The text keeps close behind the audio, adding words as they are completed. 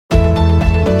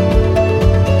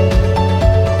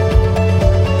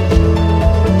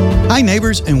Hi,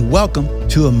 neighbors, and welcome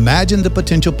to Imagine the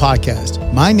Potential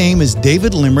podcast. My name is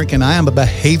David Limerick, and I am a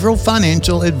behavioral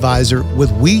financial advisor with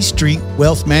We Street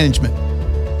Wealth Management.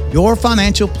 Your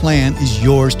financial plan is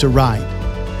yours to write.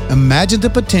 Imagine the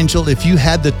potential if you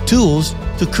had the tools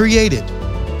to create it.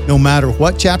 No matter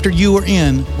what chapter you are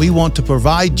in, we want to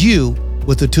provide you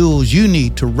with the tools you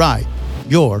need to write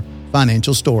your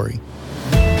financial story.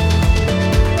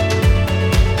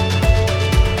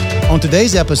 On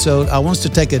today's episode, I want us to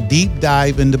take a deep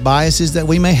dive into biases that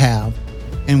we may have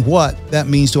and what that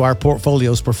means to our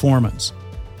portfolio's performance.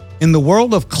 In the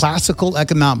world of classical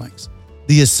economics,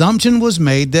 the assumption was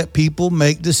made that people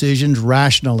make decisions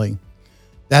rationally,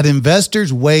 that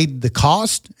investors weighed the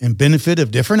cost and benefit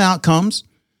of different outcomes,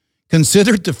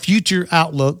 considered the future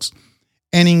outlooks,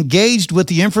 and engaged with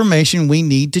the information we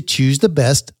need to choose the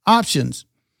best options.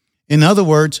 In other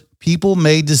words, people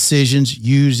made decisions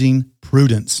using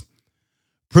prudence.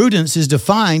 Prudence is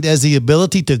defined as the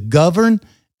ability to govern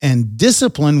and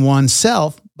discipline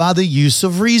oneself by the use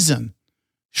of reason,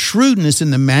 shrewdness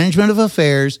in the management of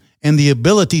affairs, and the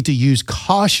ability to use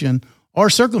caution or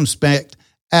circumspect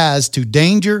as to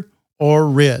danger or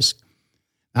risk.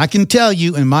 I can tell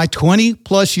you in my 20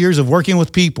 plus years of working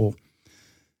with people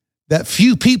that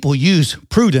few people use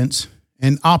prudence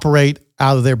and operate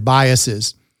out of their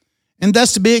biases. And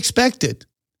that's to be expected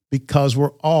because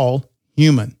we're all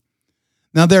human.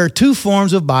 Now, there are two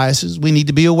forms of biases we need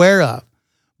to be aware of,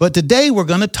 but today we're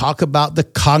going to talk about the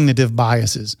cognitive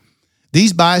biases.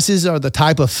 These biases are the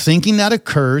type of thinking that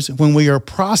occurs when we are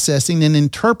processing and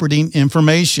interpreting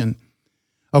information.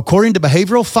 According to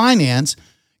behavioral finance,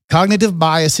 cognitive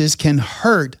biases can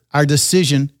hurt our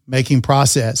decision-making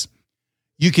process.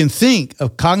 You can think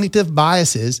of cognitive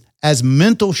biases as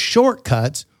mental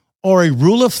shortcuts or a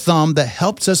rule of thumb that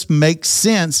helps us make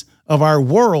sense of our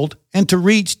world and to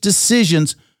reach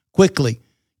decisions quickly.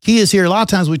 Key is here, a lot of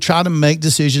times we try to make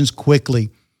decisions quickly.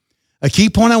 A key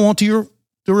point I want you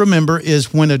to remember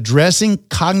is when addressing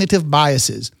cognitive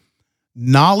biases,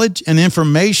 knowledge and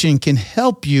information can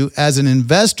help you as an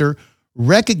investor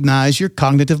recognize your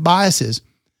cognitive biases.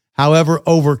 However,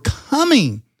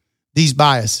 overcoming these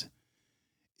biases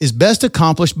is best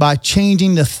accomplished by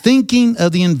changing the thinking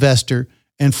of the investor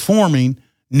and forming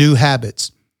new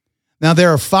habits. Now,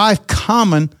 there are 5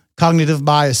 common cognitive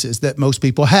biases that most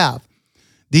people have.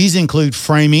 These include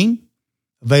framing,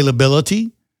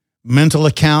 availability, mental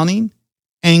accounting,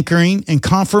 anchoring, and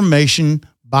confirmation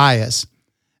bias.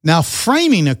 Now,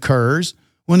 framing occurs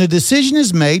when a decision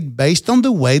is made based on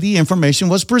the way the information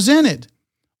was presented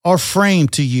or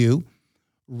framed to you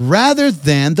rather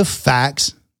than the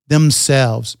facts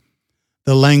themselves.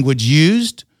 The language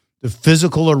used, the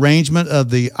physical arrangement of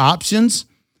the options,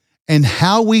 and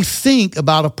how we think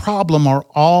about a problem are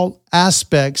all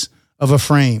aspects of a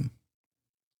frame.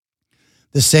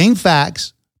 The same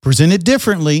facts presented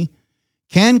differently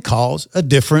can cause a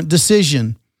different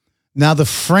decision. Now, the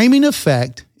framing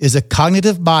effect is a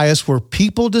cognitive bias where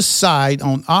people decide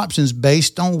on options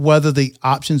based on whether the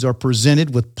options are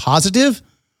presented with positive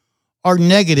or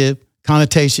negative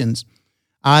connotations,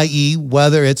 i.e.,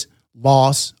 whether it's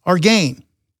loss or gain.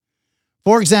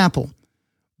 For example,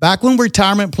 back when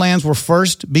retirement plans were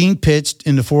first being pitched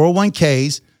in the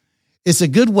 401ks, it's a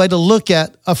good way to look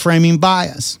at a framing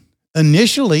bias.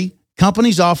 Initially,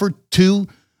 companies offered 2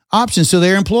 options to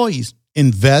their employees: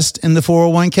 invest in the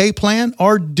 401k plan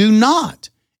or do not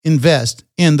invest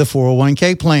in the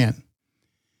 401k plan.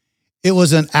 It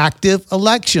was an active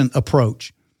election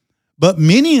approach, but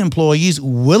many employees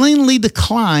willingly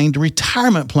declined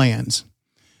retirement plans.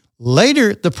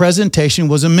 Later, the presentation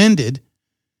was amended.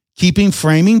 Keeping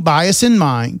framing bias in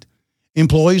mind,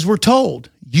 employees were told,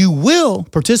 you will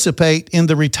participate in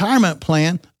the retirement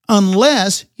plan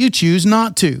unless you choose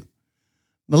not to.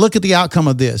 Now look at the outcome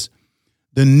of this.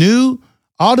 The new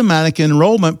automatic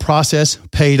enrollment process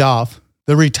paid off.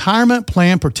 The retirement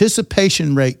plan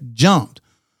participation rate jumped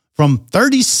from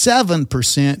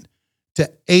 37%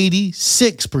 to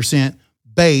 86%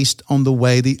 based on the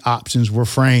way the options were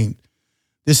framed.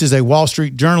 This is a Wall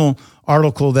Street Journal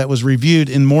article that was reviewed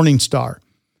in Morningstar.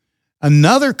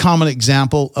 Another common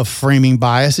example of framing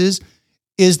biases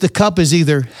is the cup is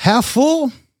either half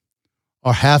full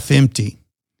or half empty.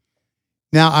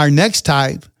 Now, our next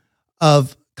type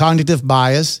of cognitive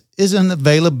bias is an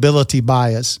availability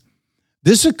bias.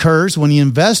 This occurs when the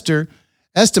investor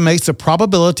estimates the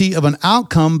probability of an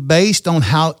outcome based on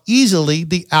how easily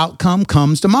the outcome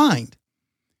comes to mind.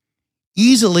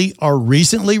 Easily or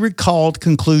recently recalled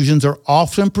conclusions are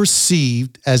often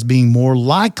perceived as being more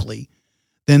likely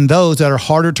than those that are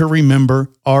harder to remember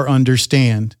or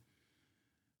understand.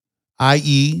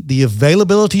 i.e., the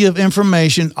availability of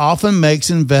information often makes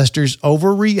investors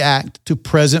overreact to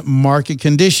present market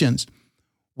conditions,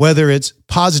 whether it's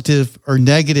positive or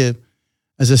negative.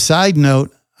 As a side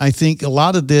note, I think a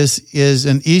lot of this is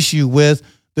an issue with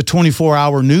the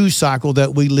 24-hour news cycle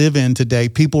that we live in today.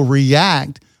 People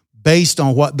react based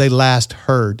on what they last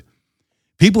heard.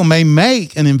 People may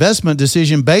make an investment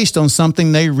decision based on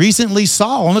something they recently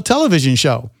saw on a television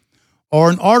show or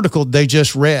an article they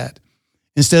just read,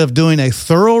 instead of doing a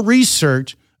thorough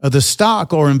research of the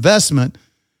stock or investment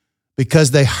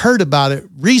because they heard about it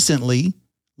recently.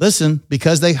 Listen,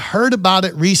 because they heard about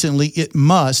it recently, it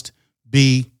must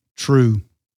be true.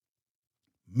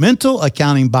 Mental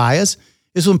accounting bias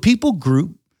is when people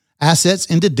group assets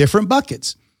into different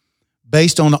buckets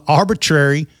based on an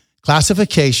arbitrary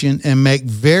classification and make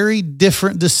very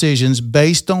different decisions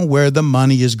based on where the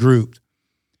money is grouped.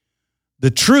 The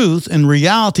truth and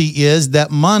reality is that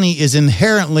money is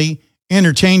inherently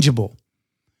interchangeable,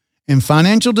 and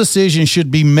financial decisions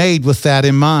should be made with that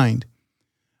in mind.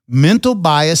 Mental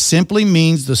bias simply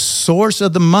means the source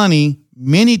of the money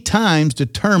many times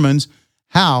determines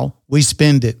how we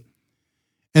spend it.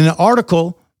 In an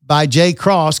article by Jay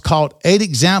Cross called 8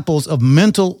 Examples of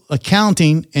Mental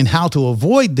Accounting and How to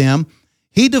Avoid Them,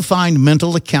 he defined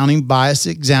mental accounting bias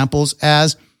examples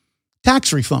as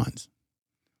tax refunds,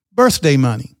 birthday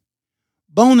money,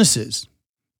 bonuses.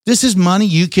 This is money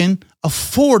you can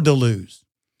afford to lose.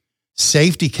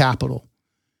 Safety capital,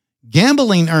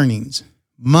 gambling earnings,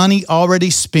 money already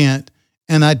spent,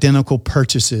 and identical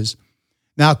purchases.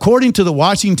 Now, according to the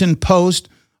Washington Post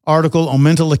article on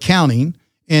mental accounting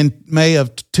in May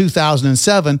of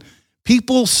 2007,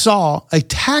 people saw a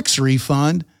tax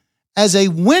refund as a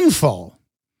windfall,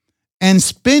 and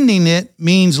spending it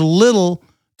means little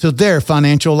to their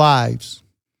financial lives.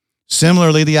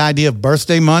 Similarly, the idea of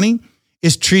birthday money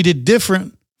is treated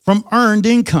different from earned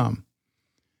income.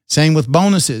 Same with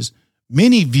bonuses.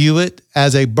 Many view it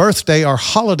as a birthday or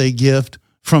holiday gift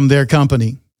from their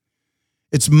company.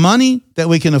 It's money that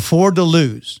we can afford to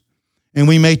lose, and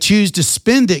we may choose to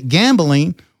spend it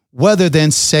gambling rather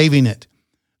than saving it.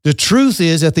 The truth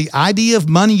is that the idea of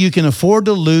money you can afford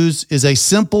to lose is a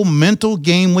simple mental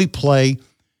game we play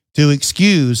to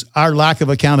excuse our lack of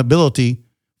accountability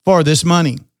for this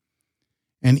money.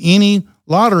 And any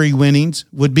lottery winnings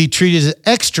would be treated as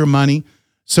extra money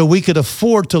so we could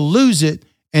afford to lose it,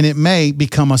 and it may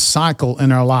become a cycle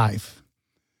in our life.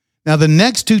 Now, the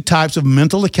next 2 types of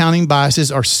mental accounting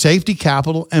biases are safety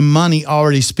capital and money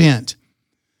already spent.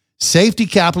 Safety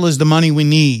capital is the money we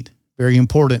need. Very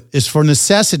important. It's for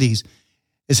necessities,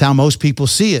 is how most people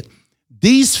see it.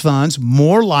 These funds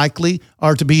more likely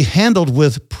are to be handled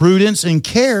with prudence and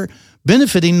care,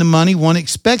 benefiting the money one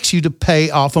expects you to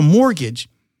pay off a mortgage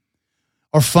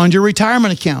or fund your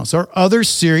retirement accounts or other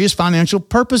serious financial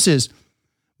purposes.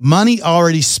 Money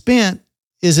already spent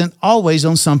isn't always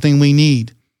on something we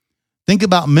need. Think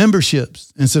about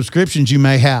memberships and subscriptions you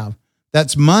may have.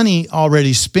 That's money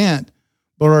already spent,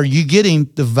 but are you getting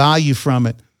the value from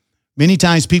it? Many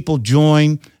times people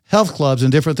join health clubs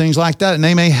and different things like that, and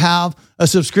they may have a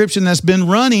subscription that's been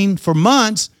running for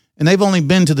months, and they've only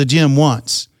been to the gym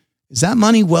once. Is that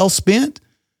money well spent?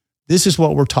 This is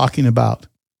what we're talking about.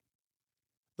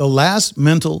 The last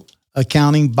mental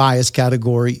accounting bias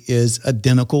category is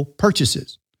identical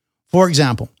purchases. For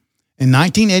example, in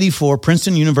 1984,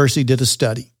 Princeton University did a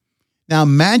study. Now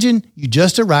imagine you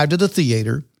just arrived at the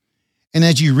theater, and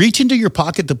as you reach into your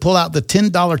pocket to pull out the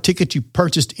 $10 ticket you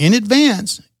purchased in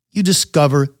advance, you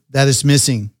discover that it's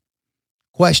missing.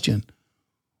 Question: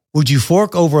 would you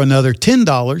fork over another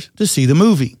 $10 to see the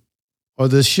movie or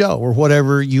the show or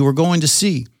whatever you were going to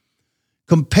see?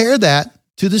 Compare that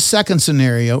to the second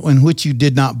scenario in which you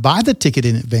did not buy the ticket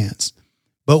in advance,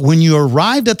 but when you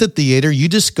arrived at the theater, you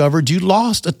discovered you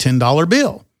lost a $10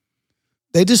 bill.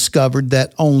 They discovered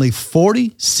that only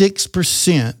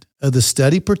 46% of the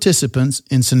study participants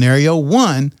in scenario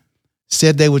 1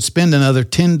 said they would spend another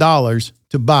 $10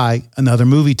 to buy another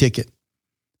movie ticket.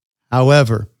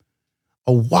 However,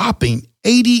 a whopping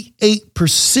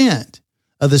 88%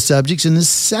 of the subjects in the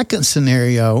second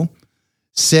scenario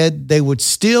said they would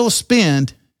still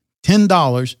spend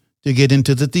 $10 to get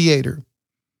into the theater.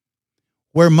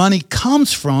 Where money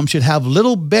comes from should have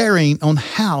little bearing on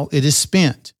how it is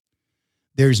spent.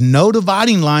 There's no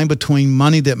dividing line between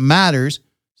money that matters,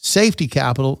 safety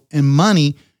capital, and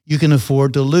money you can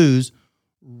afford to lose,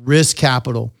 risk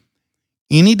capital.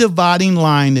 Any dividing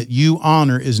line that you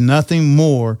honor is nothing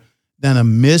more than a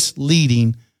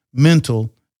misleading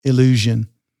mental illusion.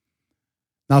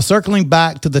 Now, circling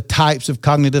back to the types of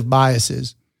cognitive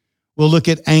biases, we'll look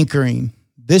at anchoring.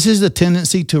 This is the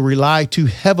tendency to rely too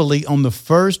heavily on the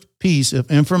first piece of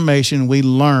information we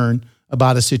learn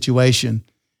about a situation,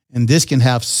 and this can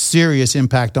have serious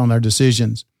impact on our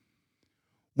decisions.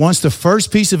 Once the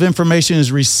first piece of information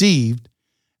is received,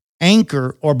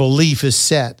 anchor or belief is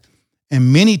set,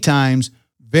 and many times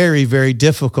very, very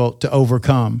difficult to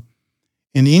overcome.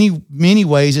 In many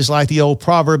ways, it's like the old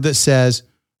proverb that says,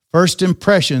 first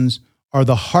impressions are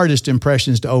the hardest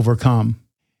impressions to overcome.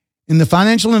 In the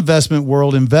financial investment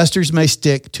world, investors may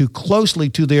stick too closely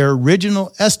to their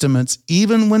original estimates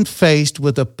even when faced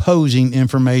with opposing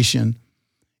information.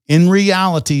 In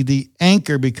reality, the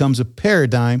anchor becomes a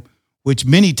paradigm which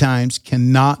many times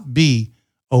cannot be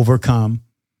overcome.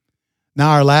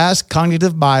 Now, our last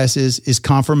cognitive bias is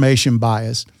confirmation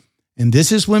bias. And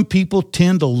this is when people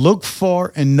tend to look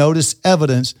for and notice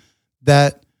evidence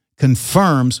that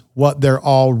confirms what they're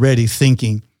already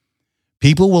thinking.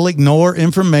 People will ignore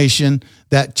information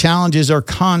that challenges or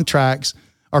contradicts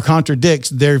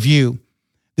their view.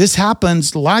 This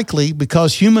happens likely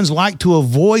because humans like to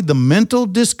avoid the mental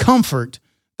discomfort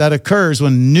that occurs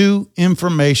when new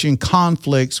information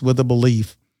conflicts with a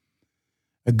belief.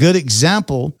 A good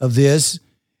example of this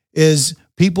is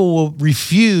people will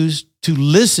refuse to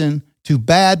listen to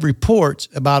bad reports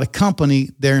about a company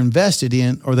they're invested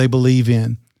in or they believe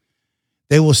in.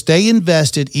 They will stay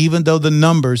invested even though the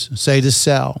numbers say to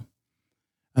sell.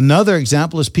 Another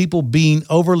example is people being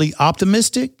overly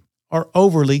optimistic or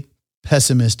overly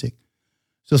pessimistic.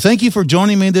 So thank you for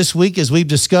joining me this week as we've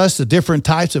discussed the different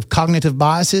types of cognitive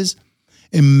biases.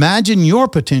 Imagine your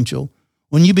potential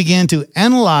when you begin to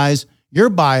analyze your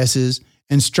biases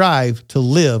and strive to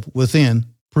live within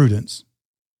prudence.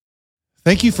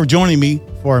 Thank you for joining me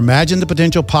for Imagine the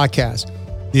Potential podcast.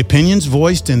 The opinions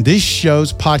voiced in this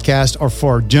show's podcast are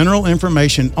for general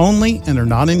information only and are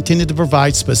not intended to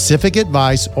provide specific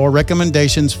advice or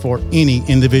recommendations for any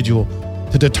individual.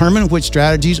 To determine which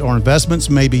strategies or investments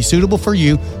may be suitable for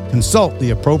you, consult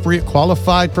the appropriate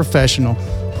qualified professional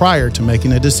prior to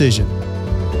making a decision.